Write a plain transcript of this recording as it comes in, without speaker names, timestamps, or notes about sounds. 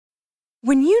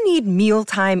When you need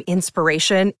mealtime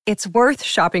inspiration, it's worth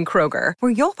shopping Kroger,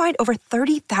 where you'll find over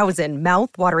 30,000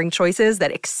 mouth-watering choices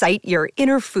that excite your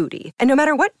inner foodie. And no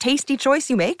matter what tasty choice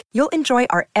you make, you'll enjoy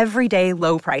our everyday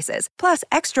low prices, plus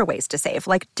extra ways to save,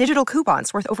 like digital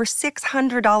coupons worth over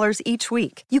 $600 each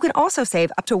week. You can also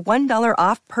save up to $1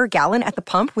 off per gallon at the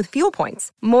pump with fuel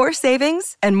points. More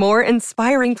savings and more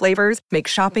inspiring flavors make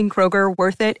shopping Kroger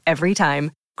worth it every time.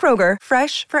 Kroger,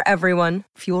 fresh for everyone.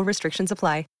 Fuel restrictions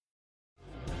apply.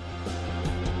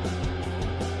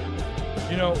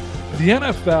 You know, the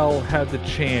NFL had the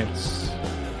chance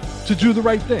to do the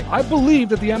right thing. I believe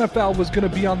that the NFL was going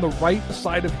to be on the right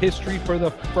side of history for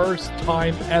the first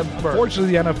time ever.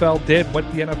 Unfortunately, the NFL did what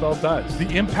the NFL does.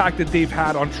 The impact that they've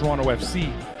had on Toronto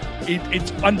FC,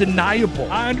 it's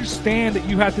undeniable. I understand that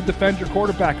you have to defend your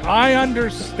quarterback. I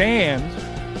understand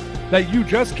that you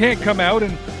just can't come out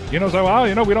and, say,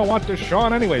 well, we don't want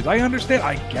Deshaun anyways. I understand.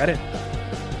 I get it.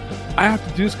 I have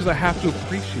to do this because I have to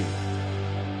appreciate it.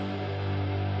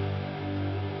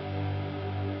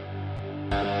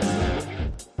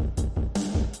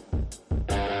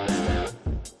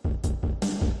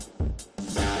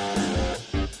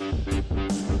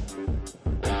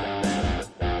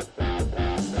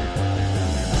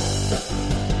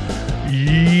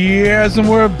 Yes, and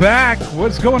we're back.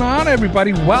 What's going on,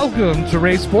 everybody? Welcome to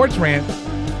Ray Sports Rant.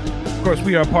 Of course,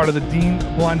 we are part of the Dean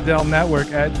Blundell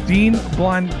Network at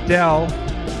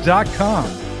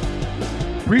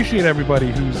deanblundell.com. Appreciate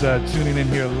everybody who's tuning in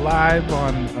here live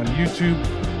on YouTube.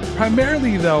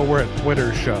 Primarily, though, we're a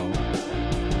Twitter show.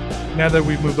 Now that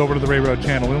we've moved over to the Ray Road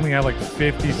channel, we only have like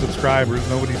 50 subscribers.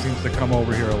 Nobody seems to come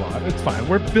over here a lot. It's fine.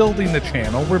 We're building the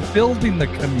channel. We're building the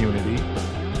community.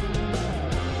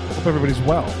 Hope everybody's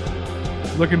well.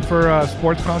 Looking for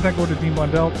sports content, go to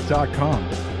deanblundell.com.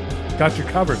 Got you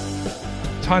covered.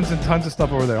 Tons and tons of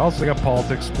stuff over there. Also, got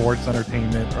politics, sports,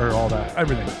 entertainment, or all that.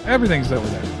 Everything's over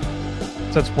there.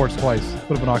 Said sports twice.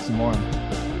 Bit of an oxymoron.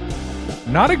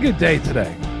 Not a good day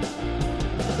today.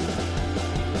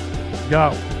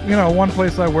 Got, one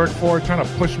place I work for trying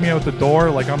to push me out the door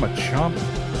like I'm a chump.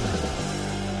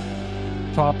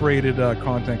 Top-rated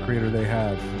content creator they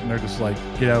have, and they're just like,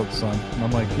 get out, son. And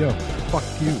I'm like, yo, fuck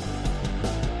you.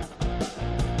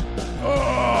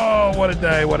 Oh, what a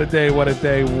day, what a day, what a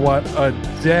day, what a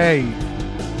day.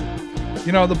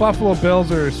 The Buffalo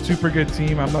Bills are a super good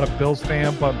team. I'm not a Bills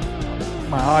fan, but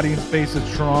my audience base is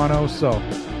Toronto, so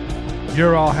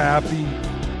you're all happy.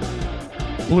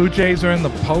 Blue Jays are in the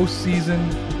postseason.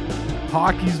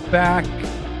 Hockey's back.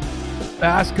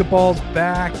 Basketball's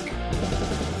back.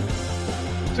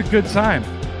 It's a good time.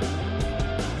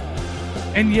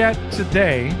 And yet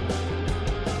today,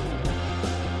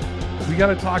 we got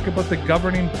to talk about the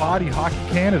governing body, Hockey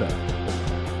Canada,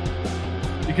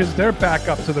 because they're back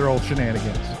up to their old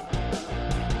shenanigans.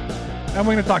 And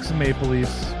we're going to talk some Maple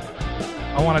Leafs.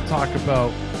 I want to talk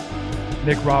about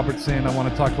Nick Robertson. I want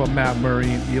to talk about Matt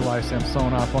Murray and Eli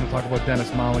Samsonov. I want to talk about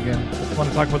Dennis Mulligan. I want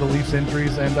to talk about the Leafs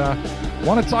injuries, and I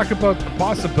want to talk about the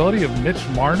possibility of Mitch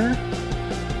Marner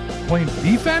playing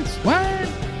defense? What?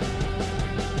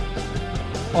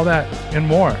 All that and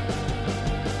more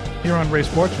here on Ray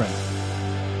Sports Rant.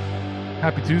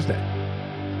 Happy Tuesday.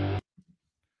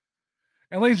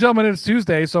 And ladies and gentlemen, it's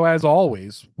Tuesday, so as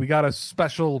always, we got a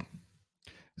special...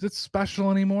 Is it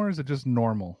special anymore? Or is it just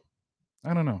normal?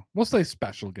 I don't know. We'll say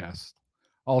special guest.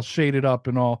 All shaded up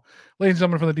and all. Ladies and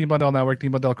gentlemen from the Dean Blundell Network,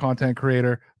 Dean Blundell content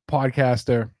creator,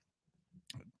 podcaster,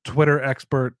 Twitter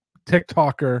expert,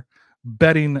 TikToker,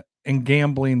 betting and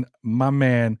gambling, my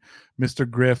man, Mr.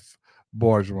 Griff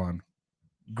Bourgeois.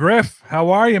 Griff,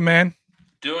 how are you, man?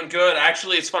 Doing good.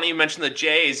 Actually, it's funny you mentioned the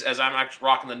Jays as I'm actually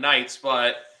rocking the Knights,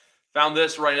 but found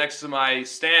this right next to my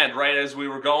stand right as we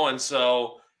were going.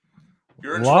 So if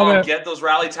you're in Toronto, get those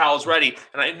rally towels ready.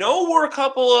 And I know we're a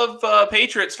couple of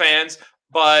Patriots fans,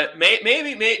 but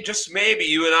maybe, just maybe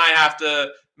you and I have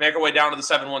to make our way down to the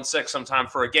 716 sometime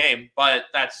for a game. But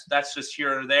that's just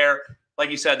here or there. Like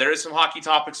you said, there is some hockey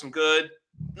topics, some good.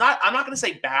 I'm not going to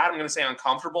say bad. I'm going to say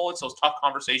uncomfortable. It's those tough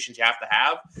conversations you have to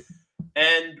have.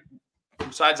 And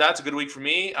besides that, it's a good week for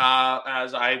me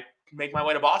as I make my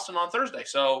way to Boston on Thursday.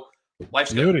 So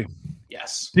life's good.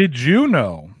 Yes. Did you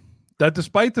know that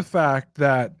despite the fact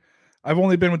that I've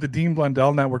only been with the Dean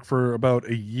Blundell Network for about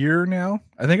a year now,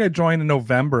 I think I joined in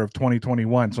November of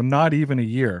 2021, so not even a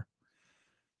year.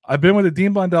 I've been with the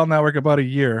Dean Blundell Network about a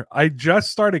year. I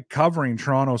just started covering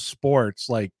Toronto sports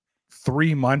like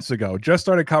 3 months ago. Just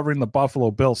started covering the Buffalo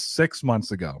Bills 6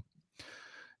 months ago.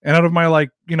 And out of my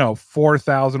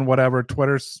 4,000 whatever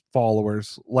Twitter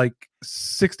followers,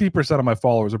 60% of my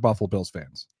followers are Buffalo Bills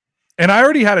fans. And I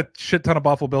already had a shit ton of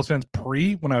Buffalo Bills fans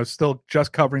when I was still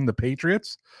just covering the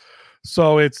Patriots.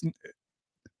 So it's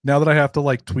now that I have to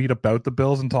like tweet about the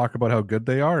Bills and talk about how good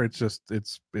they are, it's just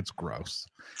it's gross.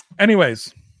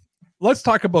 Anyways, let's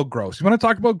talk about gross. You want to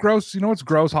talk about gross? You know what's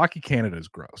gross? Hockey Canada is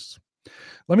gross.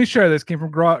 Let me share this. Came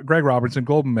from Greg Robertson,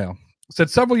 Globe and Mail. Said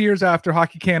several years after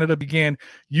Hockey Canada began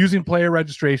using player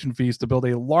registration fees to build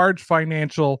a large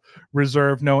financial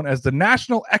reserve known as the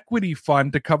National Equity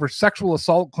Fund to cover sexual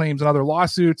assault claims and other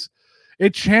lawsuits,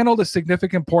 it channeled a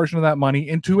significant portion of that money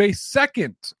into a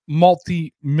second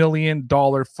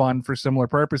multi-million-dollar fund for similar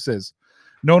purposes.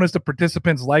 Known as the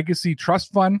Participants Legacy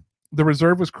Trust Fund, the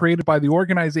reserve was created by the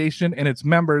organization and its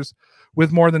members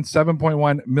with more than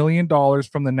 $7.1 million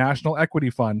from the National Equity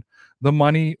Fund. The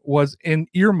money was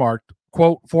earmarked,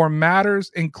 quote, for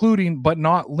matters including but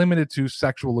not limited to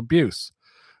sexual abuse.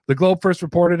 The Globe first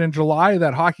reported in July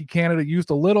that Hockey Canada used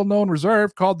a little-known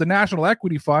reserve called the National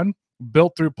Equity Fund,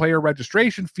 built through player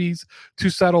registration fees, to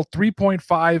settle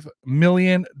 $3.5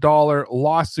 million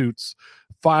lawsuits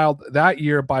filed that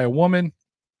year by a woman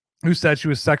who said she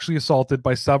was sexually assaulted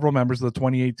by several members of the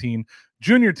 2018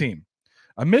 junior team.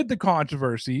 Amid the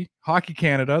controversy, Hockey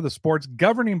Canada, the sport's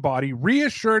governing body,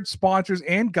 reassured sponsors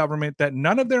and government that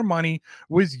none of their money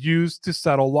was used to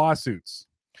settle lawsuits.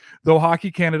 Though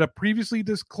Hockey Canada previously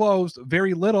disclosed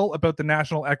very little about the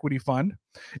National Equity Fund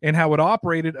and how it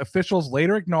operated, officials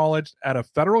later acknowledged at a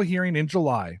federal hearing in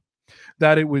July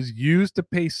that it was used to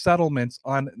pay settlements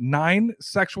on 9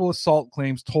 sexual assault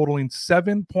claims totaling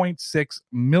 $7.6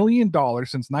 million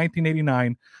since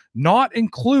 1989, not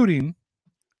including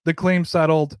the claim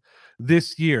settled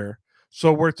this year.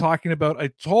 So we're talking about a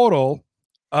total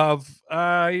of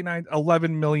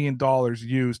 $11 million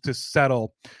used to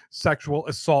settle sexual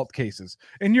assault cases.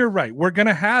 And you're right, we're going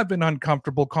to have an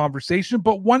uncomfortable conversation,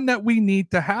 but one that we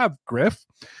need to have, Griff.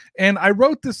 And I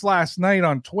wrote this last night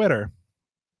on Twitter,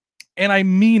 and I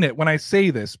mean it when I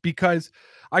say this, because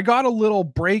I got a little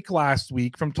break last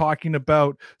week from talking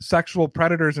about sexual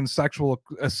predators and sexual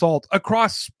assault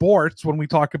across sports when we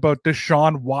talk about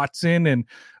Deshaun Watson and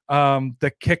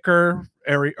the kicker,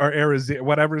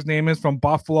 whatever his name is, from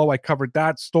Buffalo. I covered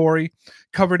that story,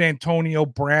 covered Antonio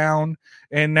Brown,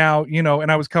 and now, and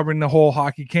I was covering the whole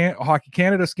Hockey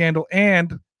Canada scandal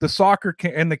and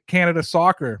the Canada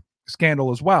soccer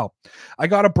scandal as well. I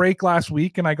got a break last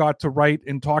week and I got to write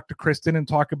and talk to Kristen and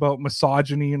talk about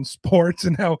misogyny in sports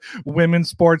and how women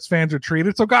sports fans are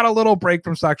treated. So got a little break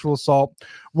from sexual assault.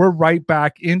 We're right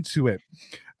back into it.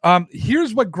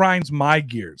 Here's what grinds my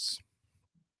gears.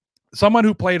 Someone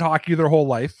who played hockey their whole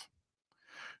life,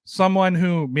 someone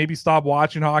who maybe stopped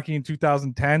watching hockey in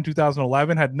 2010,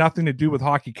 2011, had nothing to do with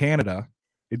Hockey Canada.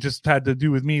 It just had to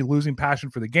do with me losing passion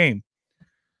for the game.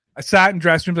 I sat in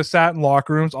dressing rooms. I sat in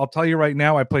locker rooms. I'll tell you right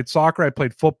now, I played soccer. I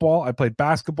played football. I played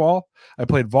basketball. I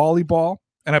played volleyball.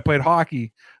 And I played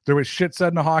hockey. There was shit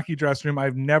said in a hockey dressing room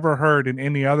I've never heard in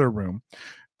any other room.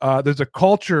 There's a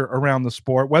culture around the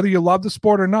sport, whether you love the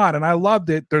sport or not. And I loved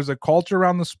it. There's a culture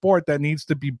around the sport that needs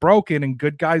to be broken. And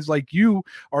good guys like you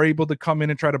are able to come in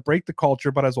and try to break the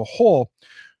culture. But as a whole,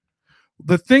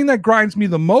 the thing that grinds me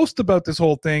the most about this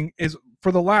whole thing is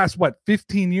for the last,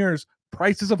 15 years,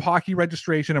 prices of hockey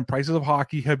registration and prices of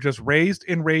hockey have just raised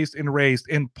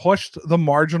and pushed the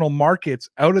marginal markets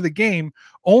out of the game,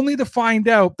 only to find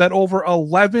out that over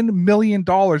 $11 million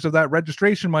of that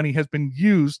registration money has been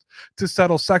used to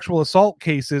settle sexual assault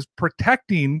cases,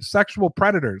 protecting sexual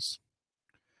predators.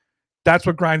 That's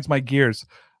what grinds my gears.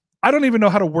 I don't even know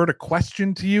how to word a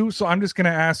question to you, so I'm just going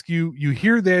to ask you, you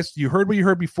hear this, you heard what you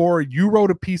heard before, you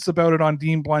wrote a piece about it on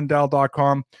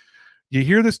DeanBlundell.com. You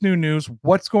hear this new news.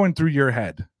 What's going through your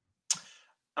head?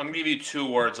 I'm going to give you 2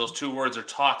 words. Those 2 words are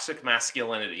toxic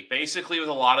masculinity. Basically, with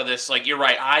a lot of this, like, you're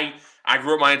right. I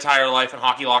grew up my entire life in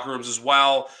hockey locker rooms as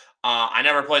well. I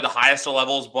never played the highest of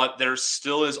levels, but there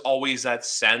still is always that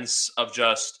sense of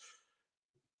just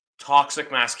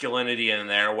toxic masculinity in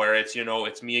there where it's,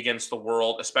 it's me against the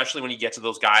world, especially when you get to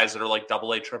those guys that are like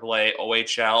AA, AAA,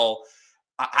 OHL.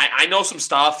 I know some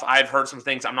stuff. I've heard some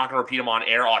things. I'm not going to repeat them on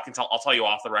air. I'll tell you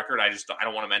off the record. I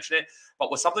don't want to mention it.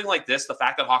 But with something like this, the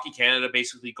fact that Hockey Canada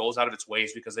basically goes out of its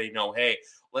ways because they know, hey,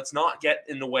 let's not get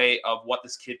in the way of what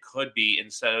this kid could be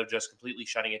instead of just completely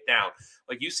shutting it down.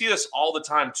 Like, you see this all the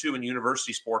time too in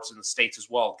university sports in the States as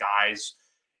well. Guys,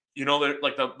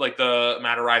 like the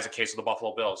Matt Araiza case of the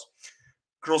Buffalo Bills.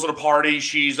 Girls at a party,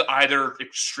 she's either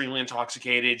extremely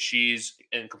intoxicated, she's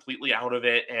completely out of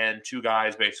it, and 2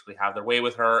 guys basically have their way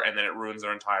with her, and then it ruins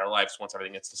their entire lives once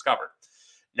everything gets discovered.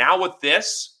 Now with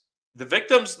this, the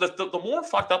victims, the more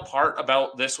fucked up part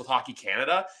about this with Hockey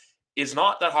Canada is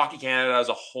not that Hockey Canada as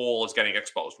a whole is getting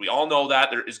exposed. We all know that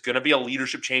there is going to be a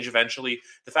leadership change eventually.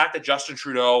 The fact that Justin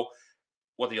Trudeau,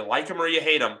 whether you like him or you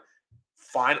hate him,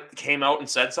 came out and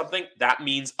said something, that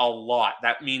means a lot.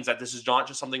 That means that this is not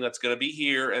just something that's going to be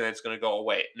here and it's going to go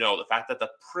away. No, the fact that the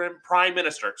prime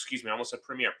minister, excuse me, I almost said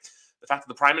premier, the fact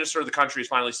that the prime minister of the country is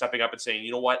finally stepping up and saying,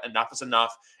 you know what, enough is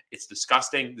enough. It's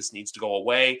disgusting. This needs to go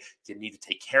away. You need to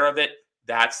take care of it.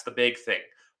 That's the big thing.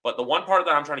 But the one part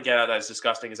that I'm trying to get at that is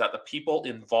disgusting is that the people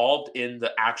involved in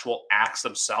the actual acts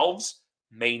themselves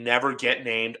may never get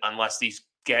named unless these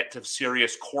get to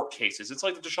serious court cases. It's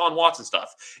like the Deshaun Watson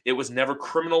stuff. It was never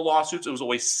criminal lawsuits. It was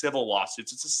always civil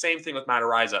lawsuits. It's the same thing with Matt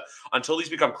Araiza. Until these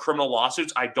become criminal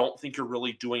lawsuits, I don't think you're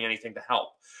really doing anything to help.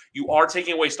 You are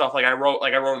taking away stuff like I wrote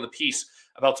in the piece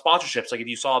about sponsorships. Like if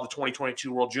you saw the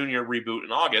 2022 World Junior reboot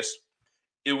in August,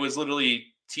 it was literally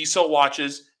Tissot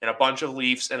watches and a bunch of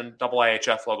Leafs and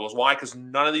IIHF logos. Why? Because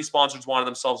none of these sponsors wanted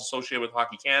themselves associated with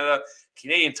Hockey Canada.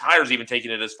 Canadian Tire's even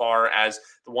taking it as far as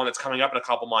the one that's coming up in a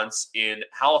couple months in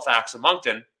Halifax and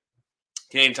Moncton.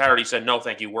 Canadian Tire already said, no,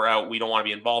 thank you. We're out. We don't want to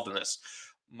be involved in this.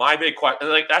 My big question,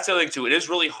 like that's the other thing too. It is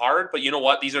really hard, but you know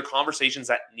what? These are conversations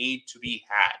that need to be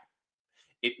had.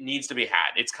 It needs to be had.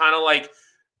 It's kind of like,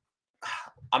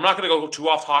 I'm not going to go too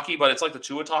off hockey, but it's like the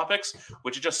Tua topics,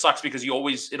 which it just sucks because it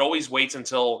always waits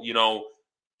until,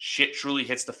 shit truly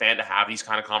hits the fan to have these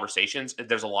kind of conversations.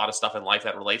 There's a lot of stuff in life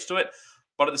that relates to it.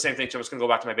 But at the same thing, too, I'm just going to go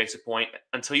back to my basic point.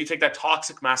 Until you take that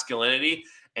toxic masculinity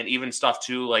and even stuff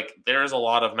too, like there's a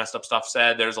lot of messed up stuff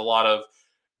said. There's a lot of,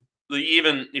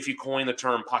 even if you coin the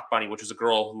term puck bunny, which is a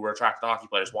girl who were attracted to hockey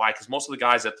players. Why? Because most of the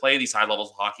guys that play these high levels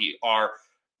of hockey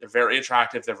they're very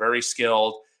attractive. They're very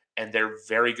skilled. And they're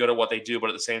very good at what they do. But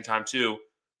at the same time, too,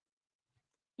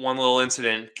 one little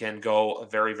incident can go a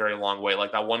very, very long way.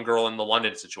 Like that one girl in the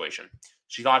London situation.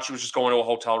 She thought she was just going to a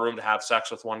hotel room to have sex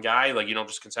with one guy,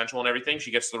 just consensual and everything.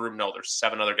 She gets to the room. No, there's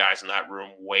 7 other guys in that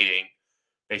room waiting,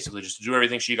 basically just to do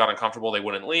everything. She got uncomfortable. They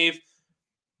wouldn't leave.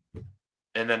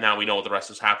 And then now we know what the rest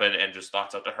has happened and just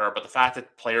thoughts up to her. But the fact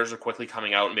that players are quickly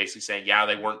coming out and basically saying, yeah,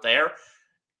 they weren't there.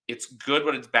 It's good,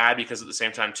 but it's bad because at the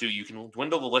same time, too, you can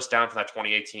dwindle the list down for that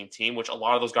 2018 team, which a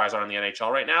lot of those guys are in the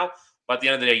NHL right now. But at the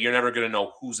end of the day, you're never going to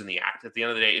know who's in the act. At the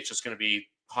end of the day, it's just going to be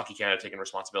Hockey Canada taking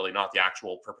responsibility, not the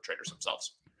actual perpetrators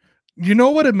themselves. You know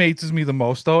what amazes me the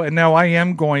most, though? And now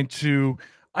I'm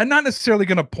not necessarily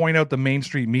going to point out the Main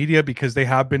Street media because they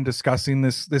have been discussing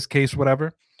this case,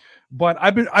 whatever. But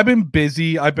I've been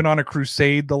busy. I've been on a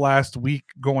crusade the last week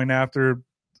going after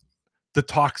the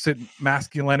toxic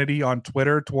masculinity on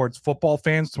Twitter towards football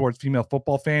fans, towards female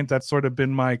football fans. That's sort of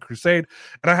been my crusade.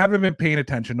 And I haven't been paying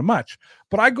attention to much.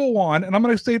 But I go on, and I'm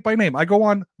going to say it by name. I go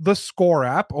on the Score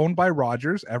app owned by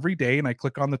Rogers every day, and I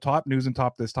click on the top news and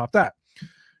top this, top that.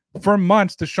 For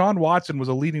months, Deshaun Watson was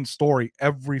a leading story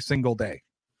every single day.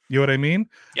 You know what I mean?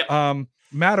 Yep.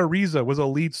 Matt Araiza was a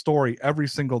lead story every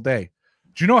single day.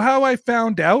 Do you know how I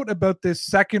found out about this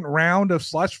second round of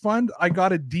slush fund? I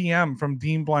got a DM from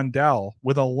Dean Blundell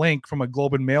with a link from a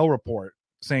Globe and Mail report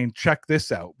saying, check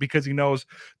this out, because he knows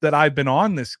that I've been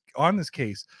on this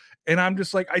case. And I'm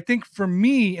just like, I think for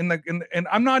me, and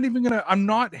I'm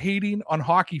not hating on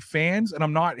hockey fans, and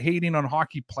I'm not hating on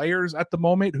hockey players at the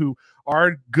moment who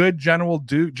are good genuine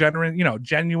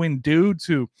dudes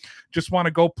who just want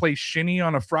to go play shinny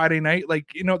on a Friday night.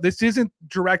 This isn't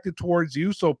directed towards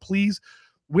you. So please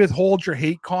withhold your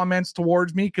hate comments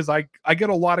towards me, because I get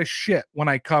a lot of shit when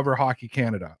I cover Hockey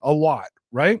Canada. A lot,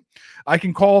 right? I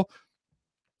can call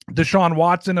Deshaun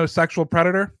Watson a sexual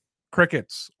predator.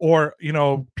 Crickets, or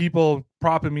people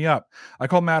propping me up. I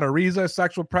call Matt Araiza a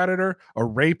sexual predator, a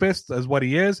rapist, as what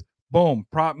he is. Boom,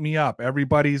 prop me up.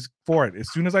 Everybody's for it. As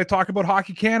soon as I talk about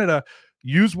Hockey Canada,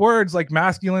 use words like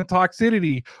masculine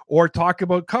toxicity or talk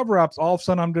about cover-ups, all of a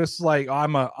sudden I'm just like,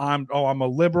 I'm a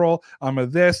liberal, I'm a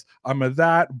this, I'm a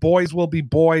that, boys will be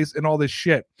boys, and all this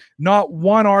shit. Not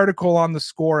one article on the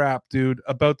Score app, dude,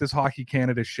 about this Hockey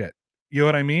Canada shit. You know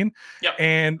what I mean? Yep.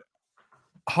 And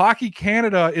Hockey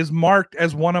Canada is marked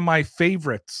as one of my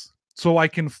favorites, so I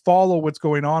can follow what's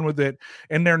going on with it,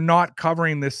 and they're not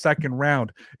covering this second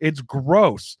round. It's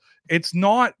gross. It's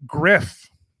not Griff.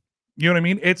 You know what I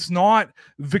mean? It's not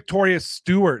Victoria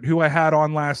Stewart, who I had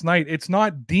on last night. It's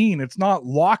not Dean. It's not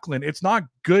Lachlan. It's not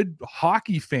good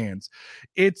hockey fans.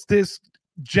 It's this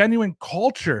genuine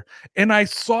culture. And I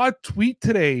saw a tweet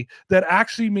today that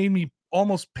actually made me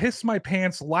almost piss my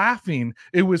pants laughing.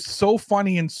 It was so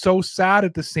funny and so sad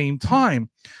at the same time.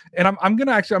 And I'm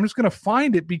just gonna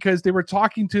find it, because they were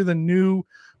talking to the new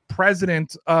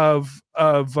president or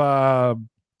the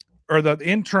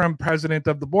interim president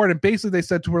of the board, and basically they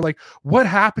said to her, like, what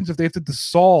happens if they have to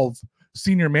dissolve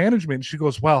senior management. She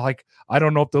goes, well, like, I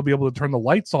don't know if they'll be able to turn the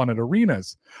lights on at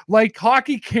arenas. Like,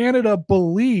 Hockey Canada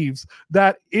believes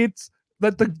that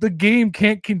the game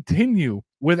can't continue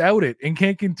without it and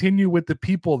can't continue with the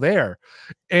people there.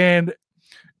 And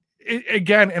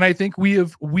again, and I think we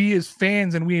as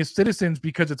fans and we as citizens,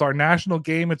 because it's our national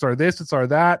game, it's our this, it's our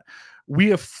that, we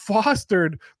have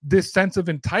fostered this sense of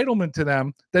entitlement to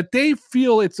them that they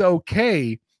feel it's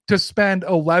okay to spend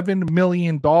 $11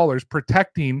 million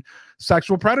protecting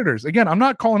sexual predators. Again, I'm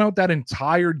not calling out that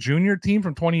entire junior team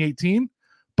from 2018,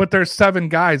 but there's 7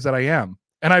 guys that I am.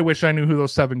 And I wish I knew who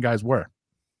those 7 guys were.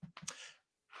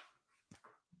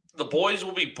 The boys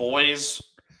will be boys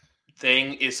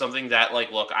thing is something that,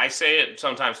 like, look, I say it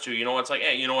sometimes too. You know, it's like,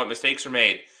 hey, you know what? Mistakes are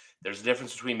made. There's a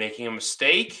difference between making a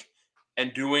mistake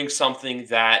and doing something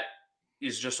that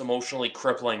is just emotionally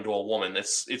crippling to a woman.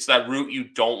 It's that route you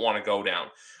don't want to go down.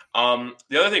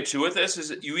 The other thing too with this is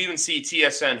that you even see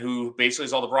TSN, who basically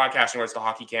is all the broadcasting rights to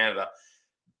Hockey Canada.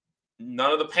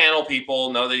 None of the panel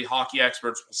people, none of the hockey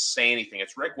experts will say anything.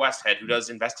 It's Rick Westhead who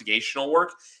does investigational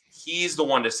work. He's the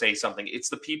one to say something. It's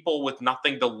the people with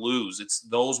nothing to lose. It's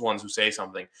those ones who say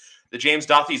something. The James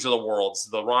Duthys of the world,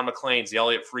 the Ron McLeans, the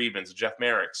Elliot Friedmans, the Jeff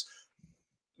Merricks,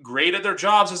 great at their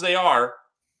jobs as they are,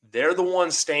 they're the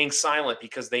ones staying silent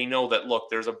because they know that, look,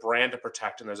 there's a brand to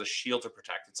protect and there's a shield to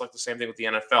protect. It's like the same thing with the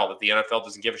NFL, that the NFL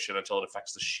doesn't give a shit until it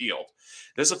affects the shield.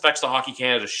 This affects the Hockey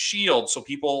Canada shield, so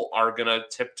people are going to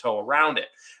tiptoe around it.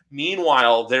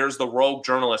 Meanwhile, there's the rogue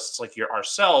journalists like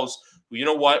ourselves who, you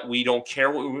know what, we don't care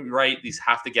what we write. These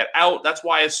have to get out. That's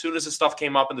why as soon as this stuff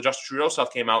came up and the Justin Trudeau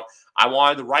stuff came out, I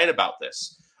wanted to write about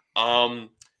this. And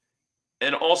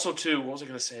also, too, what was I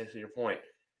going to say to your point?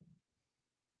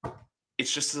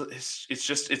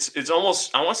 It's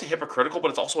almost, I want to say hypocritical, but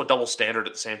it's also a double standard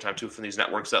at the same time too from these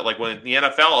networks that, like, when the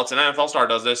NFL, it's an NFL star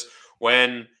does this.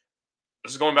 When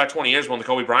this is going back 20 years when the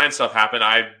Kobe Bryant stuff happened,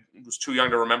 I was too young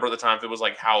to remember at the time if it was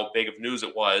like how big of news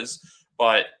it was,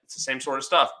 but it's the same sort of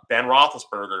stuff. Ben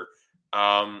Roethlisberger,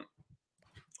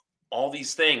 all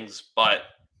these things, but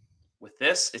with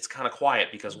this, it's kind of quiet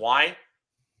because why?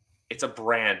 It's a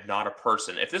brand, not a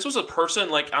person. If this was a person,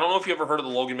 like, I don't know if you ever heard of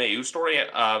the Logan Mailloux story.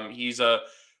 He's a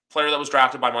player that was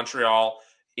drafted by Montreal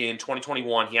in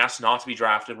 2021. He asked not to be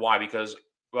drafted. Why? Because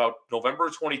about November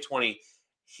 2020,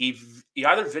 he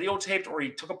either videotaped or he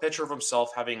took a picture of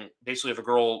himself having basically of a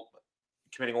girl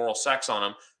committing oral sex on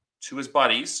him to his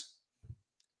buddies.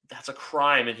 That's a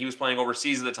crime. And he was playing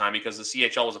overseas at the time because the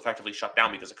CHL was effectively shut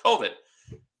down because of COVID.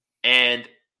 And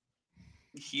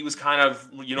he was kind of,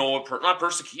 you know, not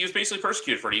persecuted. He was basically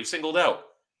persecuted for it. He was singled out.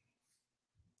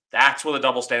 That's where the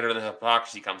double standard and the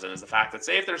hypocrisy comes in, is the fact that,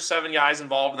 say, if there's 7 guys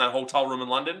involved in that hotel room in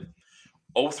London,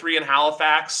 03 in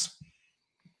Halifax,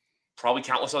 probably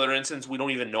countless other incidents we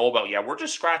don't even know about yet. We're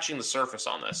just scratching the surface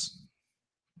on this.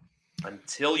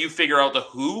 Until you figure out the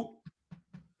who,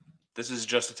 this is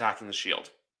just attacking the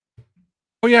shield.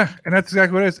 Oh, yeah, and that's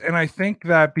exactly what it is. And I think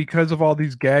that because of all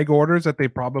these gag orders that they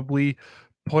probably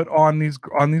put on these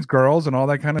girls and all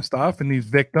that kind of stuff, and these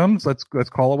victims, let's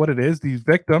call it what it is, these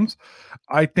victims,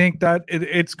 I think that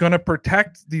it's going to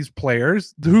protect these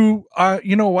players who,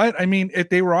 you know what, I mean, if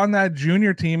they were on that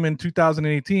junior team in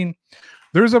 2018,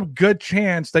 there's a good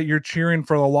chance that you're cheering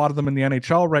for a lot of them in the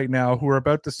NHL right now who are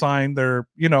about to sign their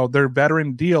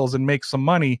veteran deals and make some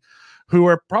money, who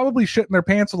are probably shitting their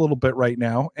pants a little bit right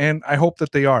now, and I hope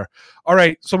that they are. All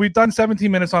right, so we've done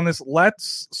 17 minutes on this.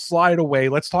 Let's slide away.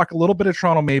 Let's talk a little bit of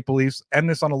Toronto Maple Leafs, end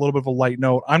this on a little bit of a light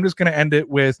note. I'm just going to end it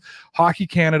with Hockey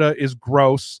Canada is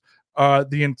gross.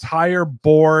 The entire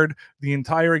board, the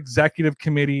entire executive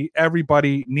committee,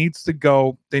 everybody needs to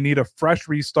go. They need a fresh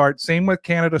restart. Same with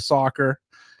Canada Soccer,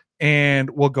 and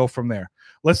we'll go from there.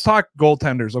 Let's talk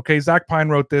goaltenders, okay? Zach Pine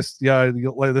wrote this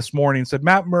this morning, said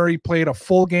Matt Murray played a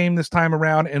full game this time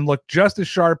around and looked just as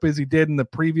sharp as he did in the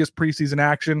previous preseason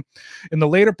action. In the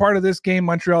later part of this game,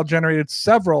 Montreal generated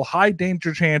several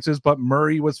high-danger chances, but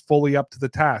Murray was fully up to the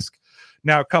task.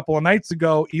 Now, a couple of nights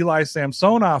ago, Eli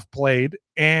Samsonov played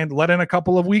and let in a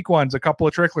couple of weak ones, a couple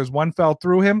of tricklers. One fell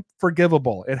through him,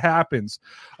 forgivable. It happens.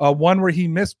 One where he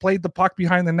misplayed the puck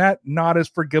behind the net, not as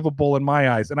forgivable in my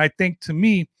eyes. And I think, to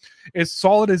me, as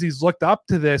solid as he's looked up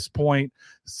to this point,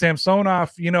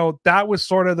 Samsonov, that was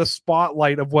sort of the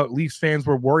spotlight of what Leafs fans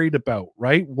were worried about,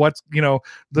 right? What's,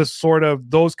 the sort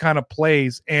of those kind of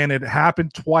plays. And it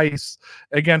happened twice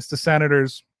against the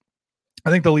Senators. I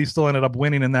think the Leafs still ended up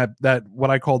winning in that what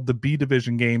I called the B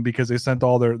division game because they sent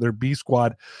all their B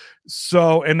squad.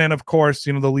 So, and then of course,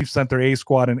 the Leafs sent their A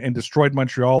squad and destroyed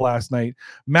Montreal last night.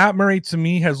 Matt Murray, to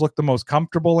me, has looked the most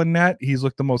comfortable in net. He's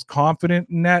looked the most confident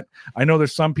in net. I know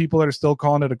there's some people that are still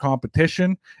calling it a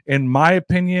competition. In my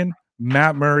opinion,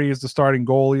 Matt Murray is the starting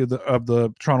goalie of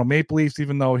the Toronto Maple Leafs,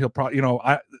 even though he'll probably,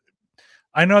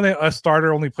 I know that a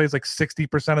starter only plays like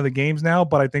 60% of the games now,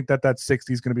 but I think that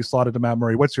 60 is going to be slotted to Matt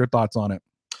Murray. What's your thoughts on it?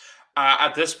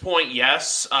 At this point,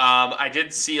 yes. I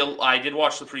did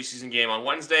watch the preseason game on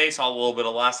Wednesday, saw a little bit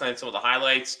of last night, some of the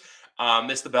highlights.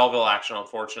 Missed the Belleville action,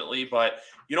 unfortunately. But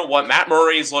you know what? Matt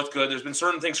Murray's looked good. There's been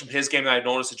certain things from his game that I've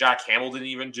noticed that Jack Campbell didn't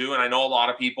even do. And I know a lot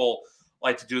of people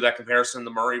like to do that comparison,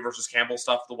 the Murray versus Campbell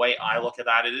stuff. The way I look at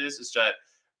that is that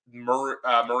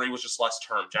Murray was just less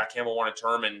term. Jack Campbell wanted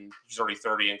term, and he's already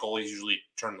 30, and goalies usually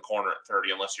turn the corner at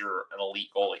 30 unless you're an elite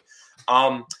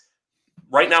goalie.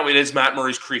 Right now, it is Matt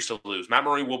Murray's crease to lose. Matt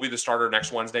Murray will be the starter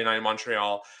next Wednesday night in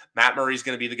Montreal. Matt Murray's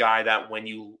going to be the guy that when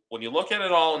you look at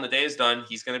it all and the day is done,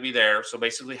 he's going to be there. So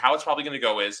basically how it's probably going to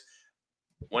go is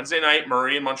Wednesday night,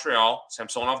 Murray in Montreal.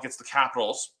 Samsonov gets the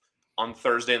Capitals on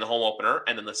Thursday in the home opener.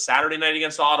 And then the Saturday night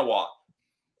against Ottawa,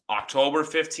 October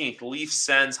 15th, Leafs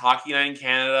Sens Hockey Night in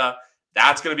Canada.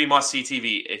 That's going to be must-see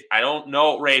TV. I don't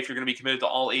know, Ray, if you're going to be committed to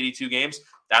all 82 games.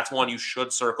 That's one you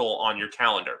should circle on your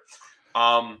calendar.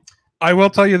 I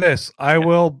will tell you this. I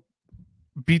will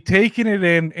be taking it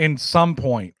in some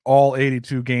point, all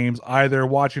 82 games, either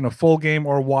watching a full game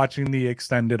or watching the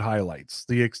extended highlights,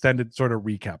 the extended sort of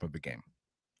recap of the game.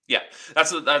 Yeah,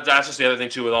 that's just the other thing,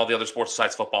 too, with all the other sports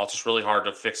besides football. It's just really hard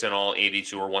to fix in all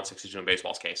 82 or 162 in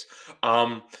baseball's case.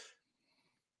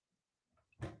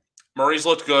 Murray's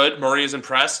looked good. Murray is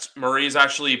impressed. Murray's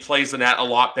actually plays the net a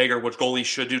lot bigger, which goalies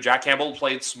should do. Jack Campbell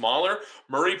played smaller.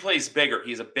 Murray plays bigger.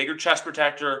 He's a bigger chest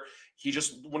protector.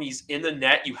 When he's in the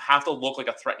net, you have to look like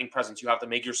a threatening presence. You have to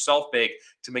make yourself big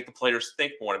to make the players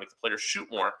think more, to make the players shoot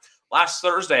more. Last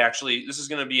Thursday, actually, this is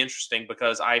going to be interesting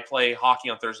because I play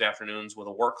hockey on Thursday afternoons with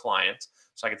a work client,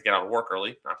 so I get to get out of work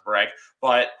early, not to brag.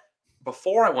 But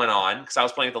before I went on, because I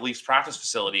was playing at the Leafs practice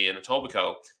facility in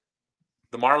Etobicoke,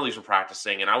 the Marlies were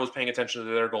practicing, and I was paying attention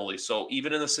to their goalies. So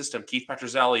even in the system, Keith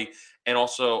Petruzzelli and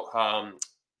also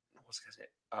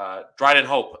Dryden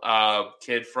Hope,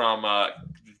 kid from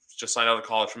just signed out of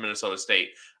college from Minnesota State.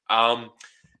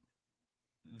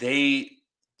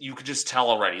 You could just tell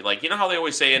already. Like, you know how they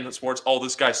always say in sports, oh,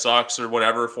 this guy sucks or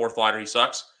whatever, fourth liner, he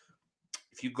sucks.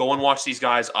 If you go and watch these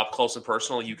guys up close and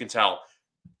personal, you can tell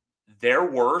their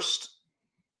worst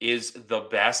is the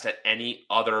best at any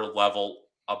other level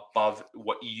above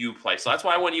what you play. So that's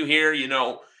why when you hear,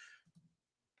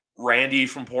 Randy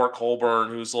from Port Colborne,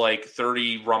 who's like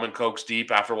 30 rum and cokes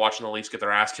deep after watching the Leafs get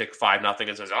their ass kicked 5-0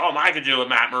 and says, oh, I could do what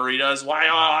Matt Murray does. Why,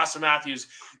 Austin Matthews,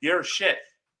 you're shit.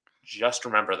 Just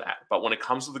remember that. But when it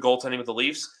comes to the goaltending with the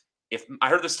Leafs, I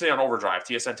heard this today on Overdrive,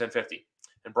 TSN 1050,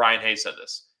 and Brian Hayes said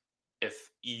this. If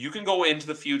you can go into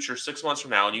the future 6 months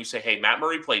from now and you say, hey, Matt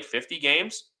Murray played 50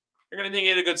 games, you're going to think he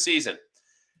had a good season.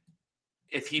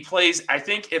 If he plays, I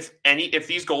think if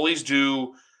these goalies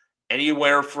do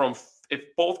anywhere from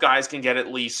if both guys can get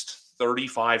at least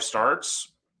 35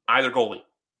 starts, either goalie,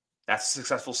 that's a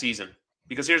successful season.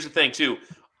 Because here's the thing, too.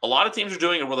 A lot of teams are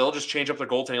doing it where they'll just change up their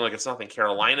goaltending like it's nothing.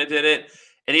 Carolina did it.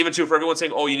 And even, too, for everyone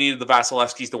saying, oh, you needed the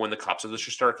Vasilevskis to win the Cups or the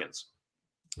Shesterkins.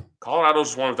 Colorado's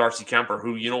just one with Darcy Kemper,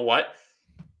 who, you know what?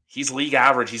 He's league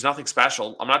average. He's nothing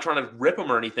special. I'm not trying to rip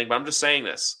him or anything, but I'm just saying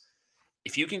this.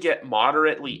 If you can get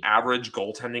moderately average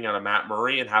goaltending on a Matt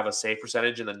Murray and have a save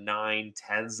percentage in the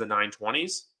 910s, the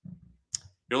 920s,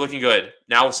 you're looking good.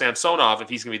 Now with Samsonov, if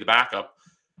he's going to be the backup,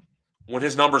 when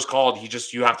his number's called,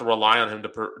 you have to rely on him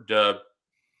to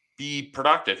be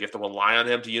productive. You have to rely on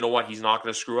him to, you know what, he's not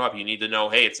going to screw up. You need to know,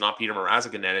 hey, it's not Peter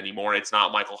Mrazek in net anymore. It's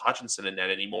not Michael Hutchinson in net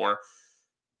anymore.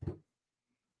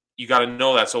 You got to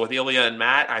know that. So with Ilya and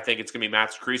Matt, I think it's going to be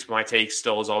Matt's crease. But my take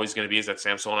still is always going to be is that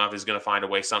Samsonov is going to find a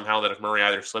way somehow that if Murray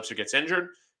either slips or gets injured,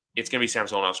 it's going to be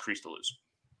Samsonov's crease to lose.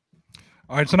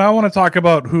 All right, so now I want to talk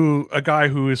about a guy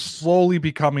who is slowly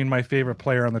becoming my favorite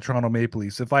player on the Toronto Maple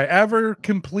Leafs. If I ever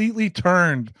completely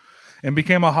turned and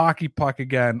became a hockey puck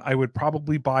again, I would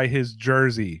probably buy his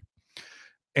jersey.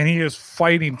 And he is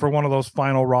fighting for one of those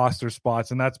final roster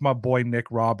spots, and that's my boy Nick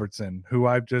Robertson, who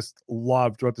I've just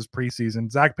loved throughout this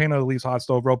preseason. Zach Payne of the Leafs Hot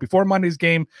Stove wrote, before Monday's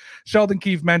game, Sheldon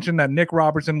Keefe mentioned that Nick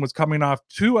Robertson was coming off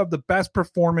two of the best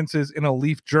performances in a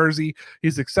Leaf jersey.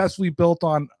 He successfully built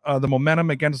on the momentum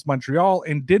against Montreal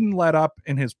and didn't let up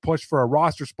in his push for a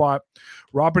roster spot.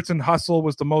 Robertson's hustle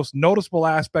was the most noticeable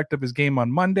aspect of his game on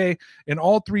Monday. In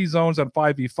all three zones on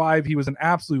 5v5, he was an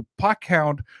absolute puck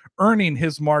hound, earning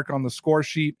his mark on the score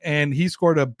sheet, and he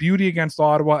scored a beauty against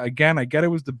Ottawa. Again, I get it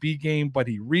was the B game, but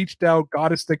he reached out,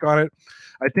 got a stick on it.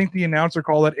 I think the announcer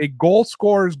called it a goal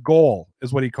scorer's goal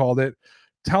is what he called it.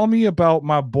 Tell me about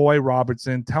my boy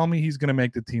Robertson. Tell me he's going to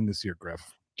make the team this year, Griff.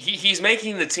 He's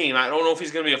making the team. I don't know if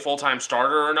he's going to be a full-time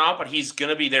starter or not, but he's going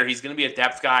to be there. He's going to be a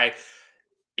depth guy.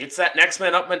 It's that next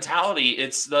man up mentality.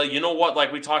 It's the, you know what,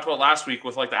 like we talked about last week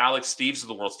with like the Alex Steves of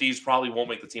the world. Steves probably won't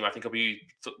make the team. I think he'll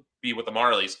be with the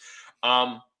Marlies.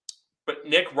 But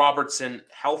Nick Robertson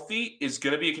healthy is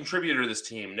going to be a contributor to this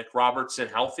team. Nick Robertson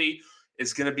healthy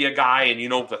is going to be a guy in,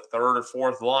 the third or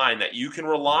fourth line that you can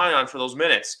rely on for those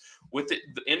minutes. With the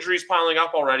injuries piling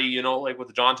up already, like with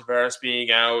the John Tavares being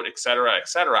out, et cetera,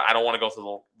 I don't want to go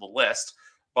through the list,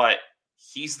 but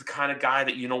he's the kind of guy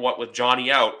that, with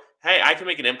Johnny out, hey, I can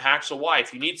make an impact. So why?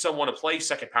 If you need someone to play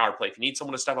second power play, if you need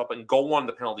someone to step up and go on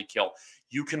the penalty kill,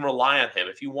 you can rely on him.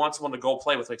 If you want someone to go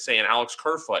play with, like, say, an Alex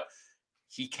Kerfoot,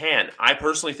 he can. I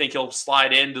personally think he'll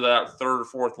slide into that third or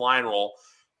fourth line role.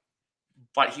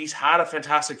 But he's had a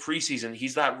fantastic preseason.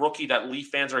 He's that rookie that Leaf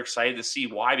fans are excited to see.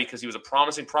 Why? Because he was a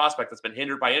promising prospect that's been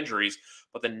hindered by injuries.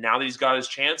 But then now that he's got his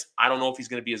chance, I don't know if he's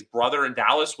going to be his brother in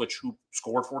Dallas, who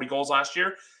scored 40 goals last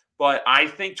year. But I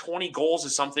think 20 goals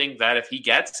is something that if he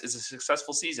gets is a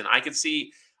successful season. I could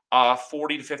see a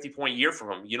 40 to 50 point year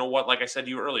from him. You know what? Like I said to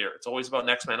you earlier, it's always about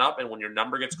next man up. And when your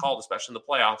number gets called, especially in the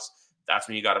playoffs, that's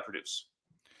when you got to produce.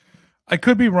 I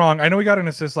could be wrong. I know he got an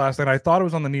assist last night. I thought it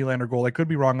was on the Nylander goal. I could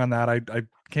be wrong on that. I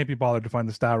can't be bothered to find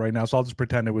the stat right now, so I'll just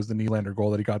pretend it was the Nylander goal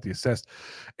that he got the assist.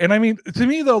 And I mean, to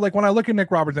me though, like when I look at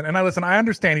Nick Robertson, and I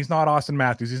understand he's not Austin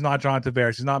Matthews, he's not John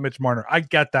Tavares, he's not Mitch Marner. I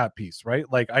get that piece, right?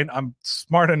 Like I'm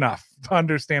smart enough to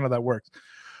understand how that works.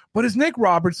 But is Nick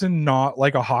Robertson not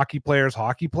like a hockey player's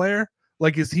hockey player?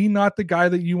 Like, is he not the guy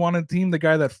that you want on a team, the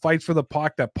guy that fights for the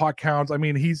puck, that puck counts? I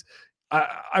mean,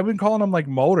 I've been calling him like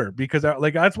Motor because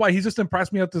that's why he's just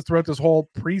impressed me throughout this whole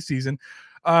preseason.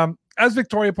 As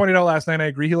Victoria pointed out last night, I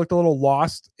agree. He looked a little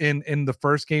lost in the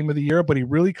first game of the year, but he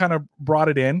really kind of brought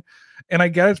it in. And I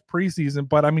get it's preseason,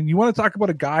 but I mean, you want to talk about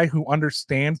a guy who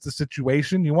understands the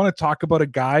situation. You want to talk about a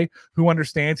guy who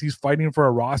understands he's fighting for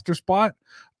a roster spot.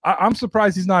 I'm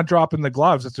surprised he's not dropping the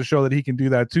gloves just to show that he can do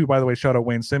that too. By the way, shout out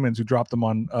Wayne Simmons, who dropped them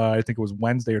on, I think it was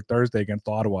Wednesday or Thursday against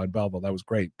Ottawa and Belleville. That was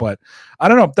great. But I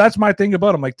don't know. That's my thing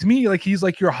about him. Like, to me, like he's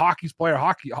like your hockey player,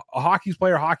 hockey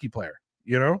player,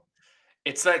 you know?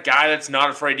 It's that guy that's not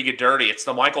afraid to get dirty. It's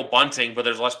the Michael Bunting, but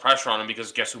there's less pressure on him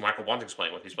because guess who Michael Bunting's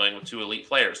playing with? He's playing with two elite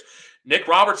players. Nick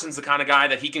Robertson's the kind of guy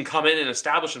that he can come in and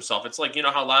establish himself. It's like,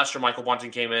 how last year Michael Bunting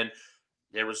came in,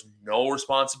 there was no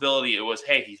responsibility. It was,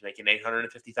 hey, he's making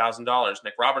 $850,000.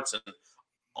 Nick Robertson,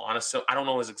 honestly, I don't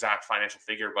know his exact financial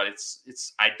figure, but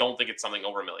I don't think it's something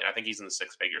over $1 million. I think he's in the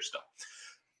six figures still.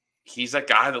 He's that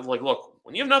guy that, like, look,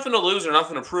 when you have nothing to lose or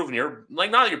nothing to prove, and you're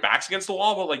like, not that your back's against the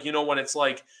wall, but like, when it's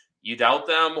like you doubt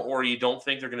them or you don't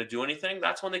think they're going to do anything,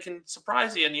 that's when they can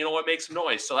surprise you. And you know what, makes some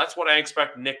noise. So that's what I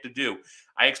expect Nick to do.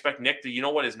 I expect Nick to,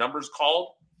 what his number's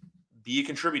called, be a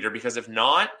contributor, because if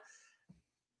not,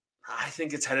 I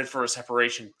think it's headed for a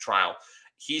separation trial.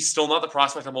 He's still not the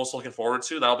prospect I'm most looking forward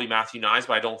to. That'll be Matthew Knies,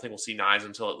 but I don't think we'll see Knies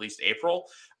until at least April.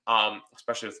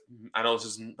 Especially with, I know this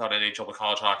isn't about NHL, but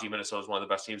college hockey, Minnesota is one of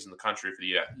the best teams in the country for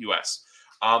the U.S.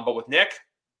 But with Nick,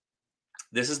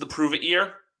 this is the prove it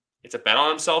year. It's a bet on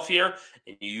himself year.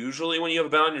 And usually when you have a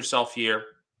bet on yourself year,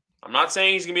 I'm not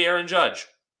saying he's going to be Aaron Judge,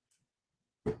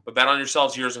 but bet on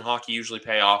yourselves years in hockey usually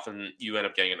pay off and you end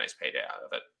up getting a nice payday out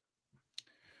of it.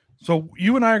 So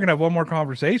you and I are going to have one more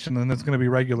conversation, and it's going to be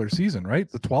regular season, right?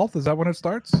 The 12th, is that when it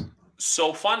starts?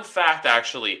 So fun fact,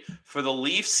 actually, for the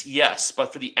Leafs, yes,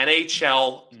 but for the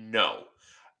NHL, no.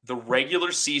 The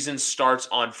regular season starts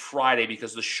on Friday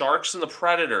because the Sharks and the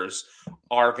Predators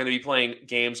are going to be playing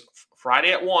games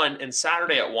Friday at 1 and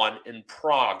Saturday at 1 in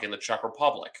Prague in the Czech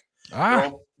Republic.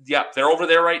 They're over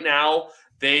there right now.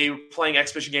 They're playing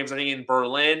exhibition games, I think, in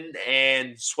Berlin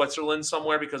and Switzerland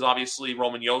somewhere because obviously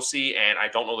Roman Josi, and I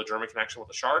don't know the German connection with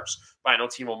the Sharks, but I know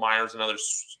Timo Meier is another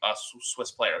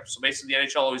Swiss player. So basically the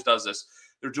NHL always does this.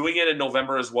 They're doing it in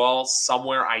November as well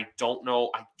somewhere. I don't know.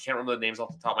 I can't remember the names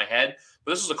off the top of my head.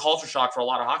 But this was a culture shock for a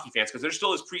lot of hockey fans because there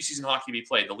still is preseason hockey to be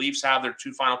played. The Leafs have their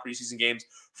two final preseason games,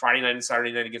 Friday night and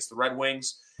Saturday night against the Red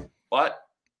Wings. But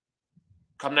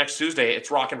come next Tuesday, it's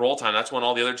rock and roll time. That's when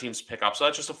all the other teams pick up. So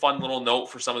that's just a fun little note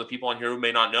for some of the people on here who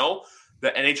may not know.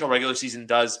 The NHL regular season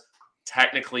does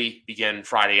technically begin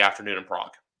Friday afternoon in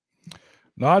Prague.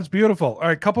 No, it's beautiful. All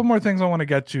right, a couple more things I want to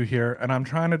get to here, and I'm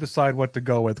trying to decide what to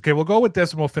go with. Okay, we'll go with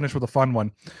this, and we'll finish with a fun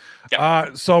one.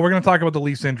 Yep. So we're going to talk about the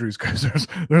Leafs injuries because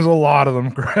there's a lot of them,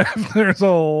 Greg. There's a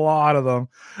lot of them.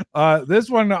 This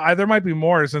one, there might be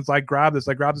more since I grabbed this.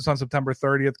 I grabbed this on September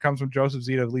 30th. It comes from Joseph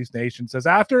Zita of Leafs Nation. It says,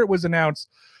 after it was announced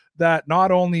that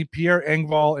not only Pierre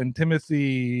Engvall and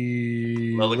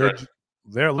Timothy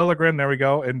Liljegren, there we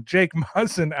go, and Jake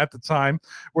Muzzin at the time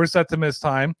were set to miss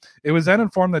time. It was then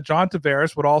informed that John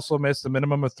Tavares would also miss a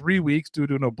minimum of 3 weeks due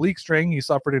to an oblique strain he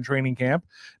suffered in training camp.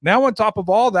 Now, on top of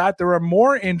all that, there are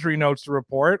more injury notes to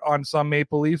report on some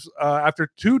Maple Leafs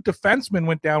after 2 defensemen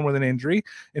went down with an injury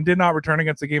and did not return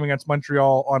against the game against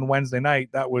Montreal on Wednesday night.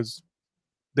 That was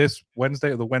this Wednesday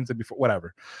or the Wednesday before,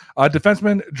 whatever.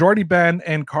 Defenseman Jordy Ben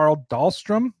and Carl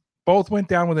Dahlstrom both went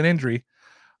down with an injury.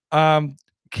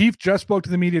 Keefe just spoke to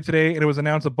the media today, and it was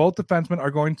announced that both defensemen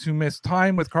are going to miss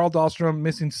time, with Carl Dahlstrom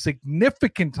missing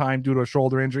significant time due to a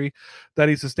shoulder injury that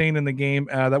he sustained in the game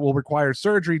that will require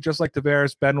surgery. Just like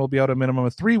Tavares, Ben will be out a minimum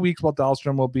of 3 weeks, while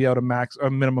Dahlstrom will be out a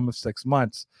minimum of 6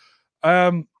 months.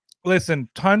 Listen,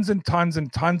 tons and tons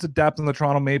and tons of depth in the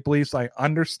Toronto Maple Leafs. I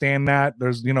understand that.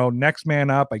 There's, next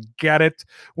man up. I get it.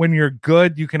 When you're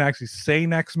good, you can actually say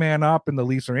next man up, and the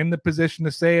Leafs are in the position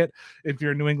to say it. If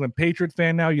you're a New England Patriot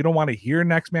fan now, you don't want to hear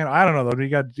next man. I don't know, though. You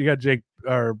got Jake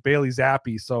or Bailey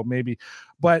Zappi, so maybe.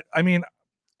 But, I mean,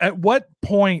 at what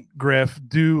point, Griff,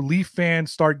 do Leaf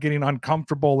fans start getting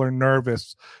uncomfortable or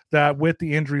nervous that with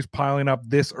the injuries piling up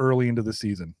this early into the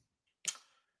season?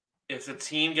 If the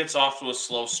team gets off to a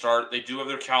slow start, they do have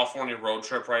their California road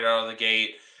trip right out of the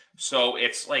gate. So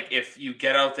it's like if you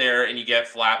get out there and you get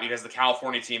flat, because the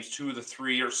California teams, 2 of the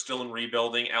 3 are still in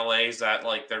rebuilding. LA's that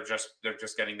they're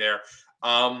just getting there.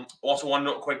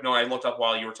 Also, quick note I looked up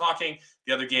while you were talking.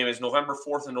 The other game is November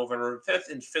 4th and November 5th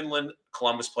in Finland.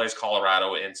 Columbus plays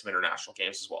Colorado in some international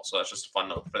games as well. So that's just a fun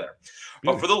note for there.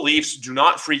 But for the Leafs, do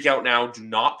not freak out now. Do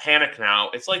not panic now.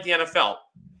 It's like the NFL.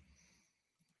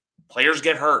 Players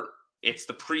get hurt. It's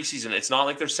the preseason. It's not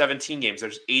like there's 17 games.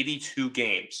 There's 82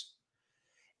 games.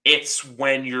 It's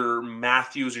when your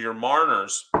Matthews or your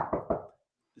Marners,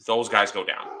 those guys go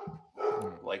down.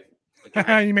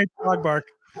 You made dog bark.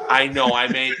 I know. I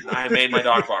made my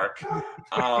dog bark.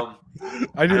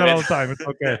 I do that all the time. It's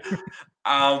okay.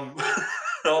 Oh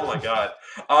my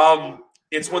God.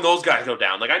 It's when those guys go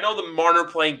down. I know the Marner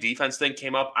playing defense thing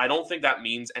came up. I don't think that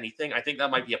means anything. I think that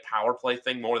might be a power play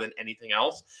thing more than anything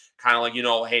else. Kind of like,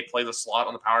 hey, play the slot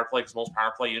on the power play, because most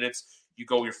power play units, you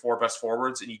go your 4 best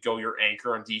forwards and you go your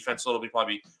anchor on defense. So it'll be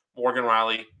probably Morgan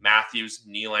Rielly, Matthews,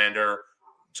 Nylander,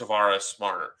 Tavares,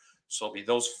 Marner. So it'll be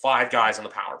those 5 guys on the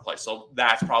power play. So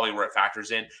that's probably where it factors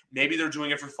in. Maybe they're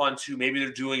doing it for fun too. Maybe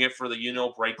they're doing it for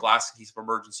the, break glass in case of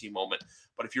emergency moment.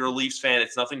 But if you're a Leafs fan,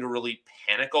 it's nothing to really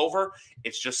panic over.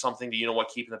 It's just something to,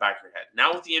 keep in the back of your head.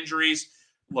 Now with the injuries,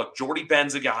 look, Jordy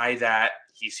Ben's a guy that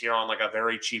he's here on a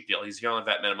very cheap deal. He's here on a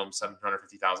vet minimum,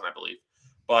 $750,000, I believe.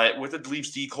 But with the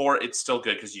Leafs decor, it's still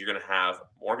good because you're going to have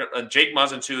Morgan and Jake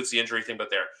Muzzin too. It's the injury thing, but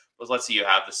let's see. You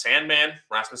have the Sandman,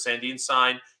 Rasmus Sandin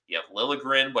signed. You have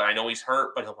Liljegren, but I know he's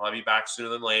hurt, but he'll probably be back sooner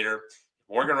than later.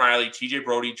 Morgan Rielly, TJ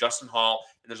Brody, Justin Hall,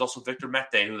 and there's also Victor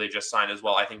Mete, who they just signed as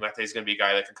well. I think Mete is going to be a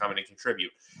guy that can come in and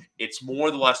contribute. It's more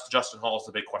or less Justin Hall is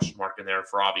the big question mark in there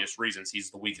for obvious reasons.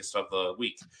 He's the weakest of the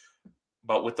weak.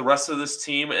 But with the rest of this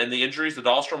team and the injuries, the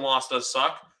Dahlstrom loss does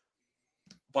suck.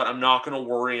 But I'm not going to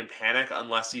worry and panic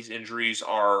unless these injuries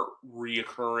are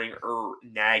reoccurring or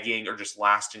nagging or just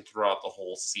lasting throughout the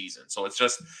whole season. So it's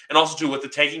just, and also too, with the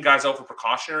taking guys out for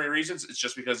precautionary reasons, it's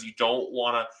just because you don't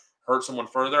want to hurt someone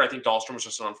further. I think Dahlstrom was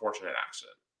just an unfortunate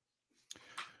accident.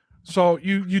 So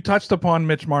you touched upon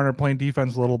Mitch Marner playing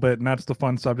defense a little bit, and that's the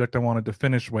fun subject I wanted to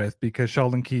finish with, because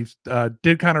Sheldon Keefe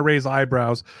did kind of raise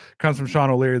eyebrows. Comes from Sean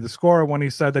O'Leary, the scorer, when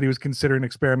he said that he was considering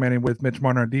experimenting with Mitch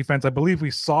Marner on defense. I believe we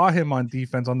saw him on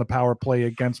defense on the power play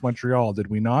against Montreal, did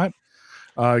we not?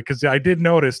 Because I did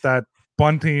notice that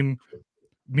Bunting,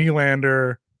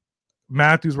 Nylander,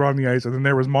 Matthews were on the ice, and then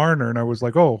there was Marner, and I was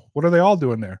like, oh, what are they all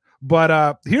doing there?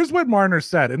 But here's what Marner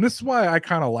said, and this is why I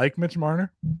kind of like Mitch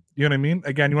Marner. You know what I mean?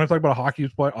 Again, you want to talk about a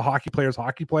hockey player's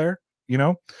hockey player,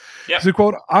 Yeah. So,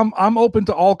 quote, I'm open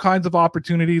to all kinds of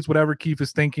opportunities, whatever Keefe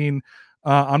is thinking.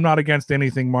 I'm not against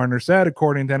anything, Marner said,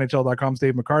 according to NHL.com's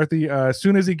Dave McCarthy. As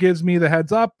soon as he gives me the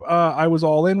heads up, I was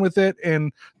all in with it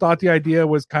and thought the idea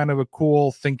was kind of a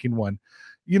cool thinking one.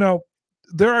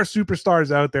 There are superstars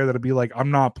out there that'll be like,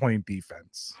 I'm not playing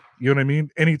defense. You know what I mean?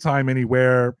 Anytime,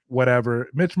 anywhere, whatever.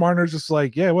 Mitch Marner's just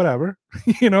like, yeah, whatever.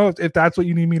 If that's what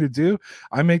you need me to do,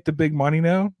 I make the big money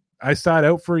now. I sat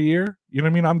out for a year. You know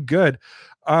what I mean? I'm good.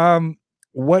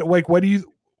 What do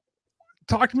you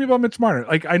talk to me about Mitch Marner?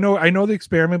 I know the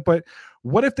experiment, but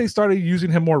what if they started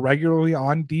using him more regularly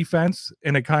on defense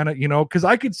in a kind of, because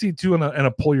I could see too in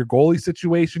a pull your goalie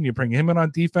situation, you bring him in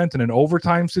on defense, in an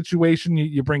overtime situation,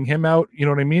 you bring him out, you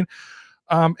know what I mean?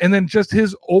 And then just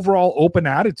his overall open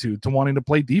attitude to wanting to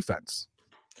play defense.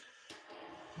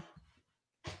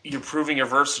 you're proving you're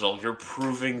versatile. You're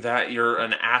proving that you're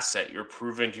an asset. You're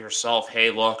proving to yourself,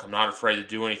 hey, look, I'm not afraid to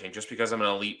do anything. Just because I'm an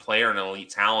elite player and an elite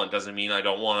talent doesn't mean I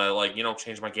don't want to,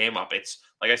 change my game up. It's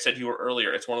like I said to you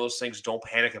earlier, it's one of those things, don't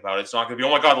panic about it. It's not going to be,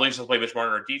 oh, my God, the Leafs have to play Mitch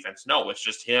Marner or defense. No, it's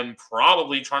just him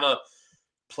probably trying to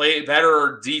play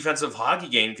better defensive hockey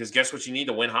game, because guess what you need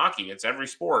to win hockey? It's every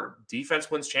sport.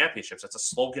 Defense wins championships. That's a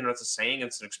slogan. That's a saying.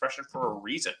 It's an expression for a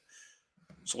reason.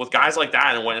 So with guys like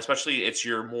that, and when especially it's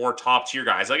your more top-tier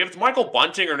guys, like if it's Michael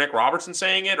Bunting or Nick Robertson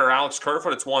saying it or Alex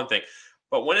Kerfoot, it's one thing.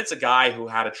 But when it's a guy who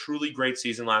had a truly great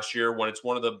season last year, when it's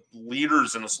one of the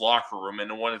leaders in this locker room,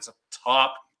 and when it's a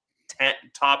top 10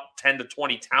 to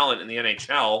 20 talent in the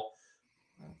NHL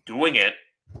doing it,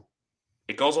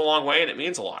 it goes a long way and it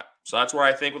means a lot. So that's where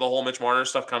I think with the whole Mitch Marner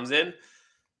stuff comes in.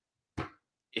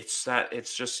 It's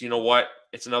just, you know what?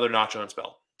 It's another notch on its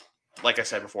belt. Like I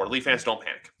said before, Leaf fans, don't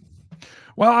panic.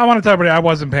 Well, I want to tell everybody I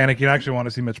wasn't panicking. I actually want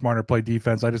to see Mitch Marner play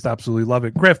defense. I just absolutely love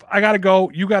it. Griff, I got to go.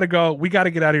 You got to go. We got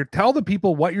to get out of here. Tell the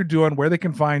people what you're doing, where they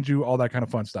can find you, all that kind of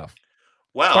fun stuff.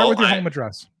 Well, start with your home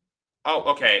address. Oh,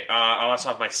 okay. I also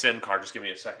have my SIM card. Just give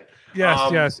me a second.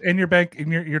 Yes. And your bank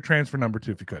and your transfer number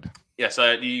too, if you could. Yes,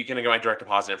 you can get my direct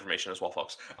deposit information as well,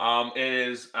 folks. It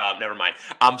is never mind.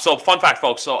 So fun fact,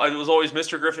 folks. So it was always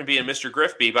Mr. Griffin and Mr.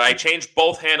 Griffby, but I changed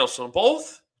both handles. So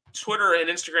both Twitter and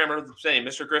Instagram are the same,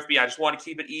 Mr. Griffby. I just want to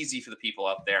keep it easy for the people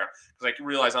out there because I can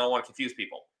realize I don't want to confuse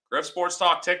people. Griff Sports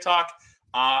Talk, TikTok.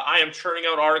 I am churning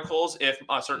out articles if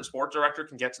a certain sports director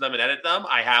can get to them and edit them.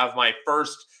 I have my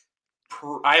first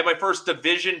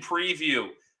division preview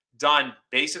done.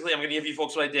 Basically, I'm going to give you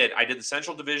folks what I did. I did the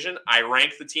Central Division. I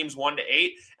ranked the teams 1 to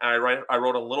 8, and I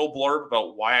wrote a little blurb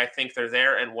about why I think they're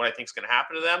there and what I think is going to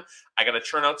happen to them. I got to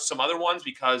churn out some other ones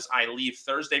because I leave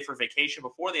Thursday for vacation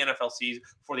before the NHL season,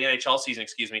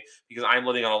 because I'm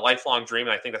living on a lifelong dream,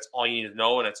 and I think that's all you need to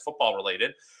know, and it's football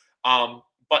related.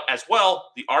 But as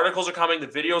well, the articles are coming, the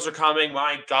videos are coming.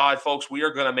 My God, folks, we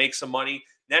are going to make some money.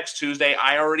 Next Tuesday,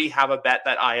 I already have a bet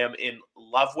that I am in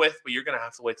love with, but you're going to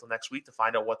have to wait till next week to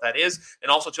find out what that is. And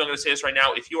also, too, I'm going to say this right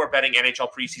now. If you are betting NHL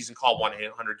preseason, call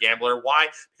 1-800-GAMBLER. Why?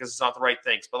 Because it's not the right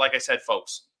things. But like I said,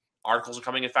 folks, articles are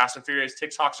coming in fast and furious.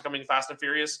 TikToks are coming in fast and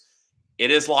furious.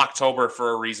 It is Locktober for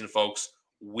a reason, folks.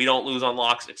 We don't lose on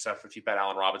locks except for if you bet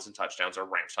Allen Robinson touchdowns or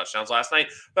Rams touchdowns last night.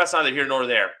 But that's neither here nor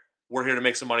there. We're here to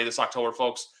make some money this October,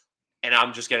 folks. And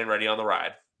I'm just getting ready on the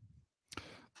ride.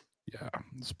 Yeah,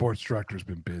 the sports director's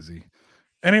been busy.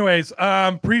 Anyways,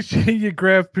 appreciate you,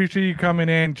 Griff. Appreciate you coming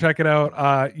in. Check it out.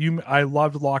 I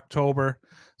loved Locktober.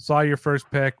 Saw your first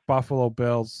pick, Buffalo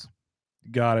Bills.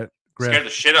 Got it, Griff. Scared the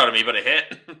shit out of me, but it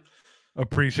hit.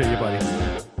 Appreciate you, buddy.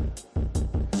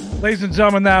 Ladies and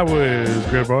gentlemen, that was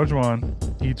Griff Bergevin.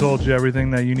 He told you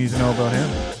everything that you need to know about him.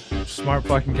 Smart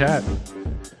fucking cat.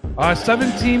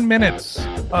 17 minutes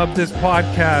of this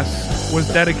podcast was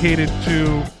dedicated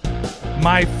to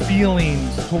my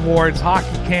feelings towards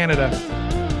Hockey Canada.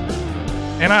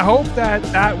 And I hope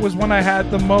that was when I had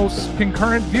the most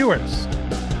concurrent viewers.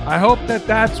 I hope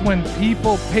that's when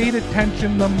people paid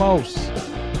attention the most.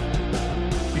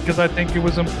 Because I think it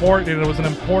was important. It was an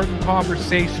important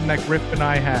conversation that Griff and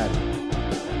I had.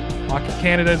 Hockey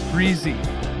Canada is greasy.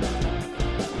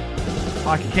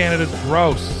 Hockey Canada is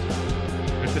gross.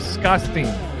 They're disgusting.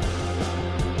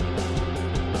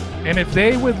 And if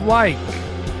they would like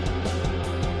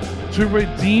to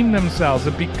redeem themselves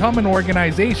and become an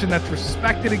organization that's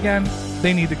respected again,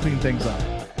 they need to clean things up.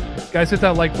 Guys, hit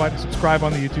that like button, subscribe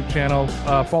on the YouTube channel,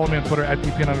 follow me on Twitter at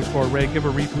DPN_Ray. Give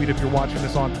a retweet if you're watching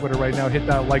this on Twitter right now. Hit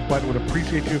that like button, would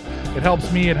appreciate you. It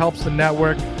helps me, it helps the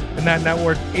network, and that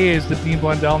network is the Dean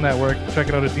Blundell Network. Check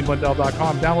it out at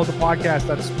DeanBlundell.com. Download the podcast.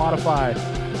 That's Spotify,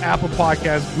 Apple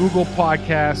Podcasts, Google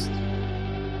Podcasts.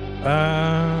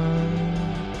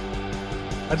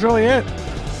 That's really it.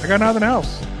 I got nothing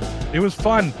else. It was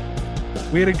fun.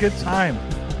 We had a good time.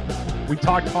 We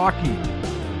talked hockey.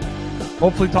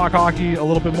 Hopefully talk hockey a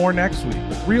little bit more next week.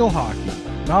 Real hockey.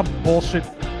 Not bullshit,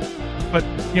 but,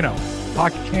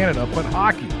 Hockey Canada, but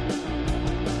hockey.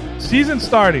 Season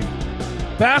starting.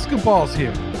 Basketball's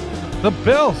here. The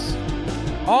Bills.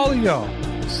 All of y'all.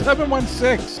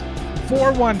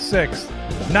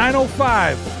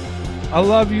 716-416-905. I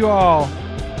love you all.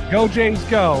 Go Jays,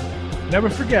 go. Never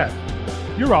forget,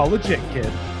 you're all legit, kid.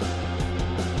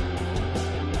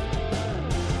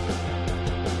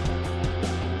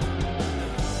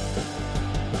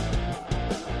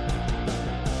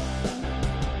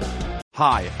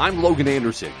 Hi, I'm Logan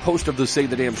Anderson, host of the Say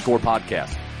the Damn Score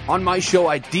podcast. On my show,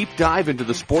 I deep dive into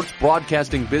the sports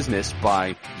broadcasting business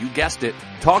by, you guessed it,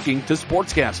 talking to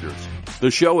sportscasters. The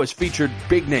show has featured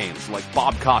big names like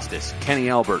Bob Costas, Kenny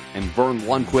Albert, and Vern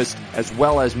Lundquist, as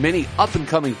well as many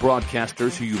up-and-coming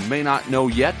broadcasters who you may not know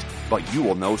yet, but you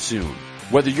will know soon.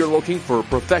 Whether you're looking for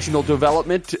professional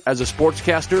development as a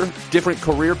sportscaster, different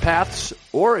career paths,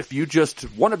 or if you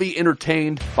just want to be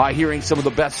entertained by hearing some of the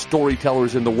best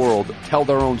storytellers in the world tell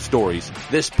their own stories,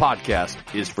 this podcast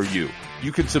is for you.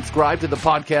 You can subscribe to the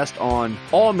podcast on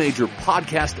all major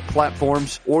podcast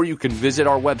platforms, or you can visit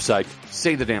our website,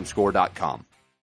 saythedamnscore.com.